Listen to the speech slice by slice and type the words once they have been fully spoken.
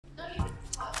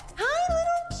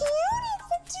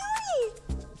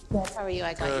How are you?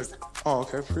 I got you some. Oh,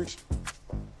 okay, preach.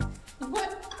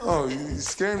 What? Oh, you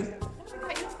scared me? I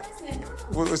got you a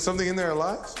present. Was something in there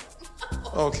alive?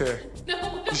 Okay.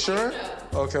 No. You sure?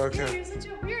 Okay, Yeah, okay. you're such a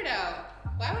weirdo.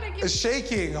 Why would I give It's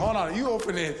shaking. Hold on, you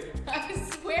open it. I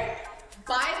swear,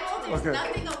 Bible, there's Okay.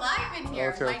 nothing alive in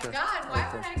here. Okay, My okay. God, why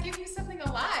would I give you something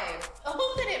alive?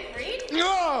 Open it, Reed.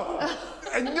 No!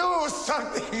 I knew it was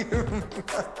something.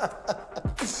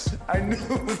 I knew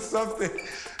it was something.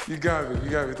 You got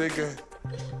me, Thank you.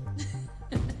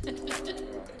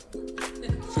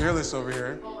 Fearless over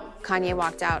here. Kanye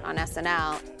walked out on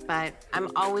SNL, but I'm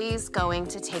always going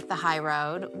to take the high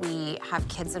road. We have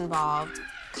kids involved.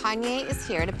 Kanye is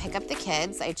here to pick up the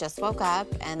kids. I just woke up,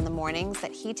 and the mornings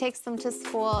that he takes them to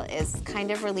school is kind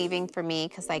of relieving for me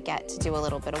because I get to do a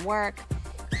little bit of work.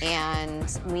 And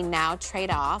we now trade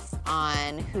off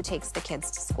on who takes the kids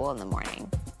to school in the morning.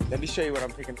 Let me show you what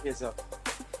I'm picking kids up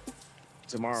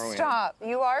tomorrow. Stop.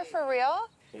 You are for real?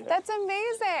 Yeah. That's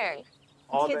amazing.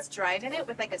 Kids drive in it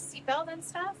with like a seatbelt and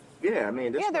stuff? Yeah, I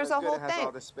mean, this there's a whole has thing.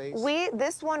 all the space.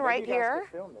 This one right here.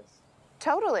 Film this.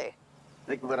 Totally.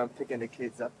 Look what I'm picking the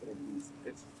kids up in.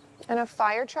 And a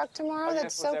fire truck tomorrow?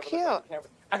 That's so cute.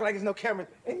 Act like there's no cameras.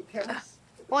 Any cameras?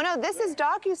 Well, no, this is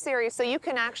docuseries, so you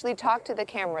can actually talk to the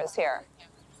cameras here.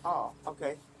 Oh,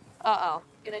 okay. Uh-oh.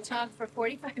 Gonna talk for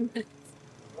 45 minutes.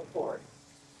 Go for it.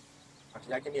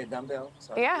 Actually, I can need a dumbbell.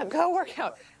 So. Yeah, go work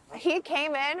out. He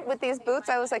came in with these boots.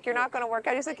 I was like, you're not going to work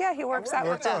out? He's like, yeah, he works out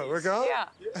with them. Work out?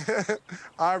 Yeah.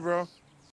 All right, bro.